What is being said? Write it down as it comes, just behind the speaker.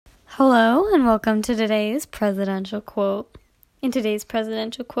Hello and welcome to today's presidential quote. In today's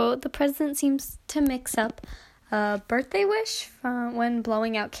presidential quote, the president seems to mix up a birthday wish from when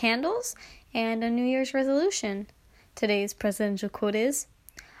blowing out candles and a New Year's resolution. Today's presidential quote is,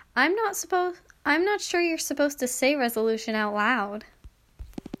 I'm not sure you're supposed to say resolution out loud.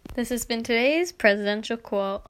 This has been today's presidential quote.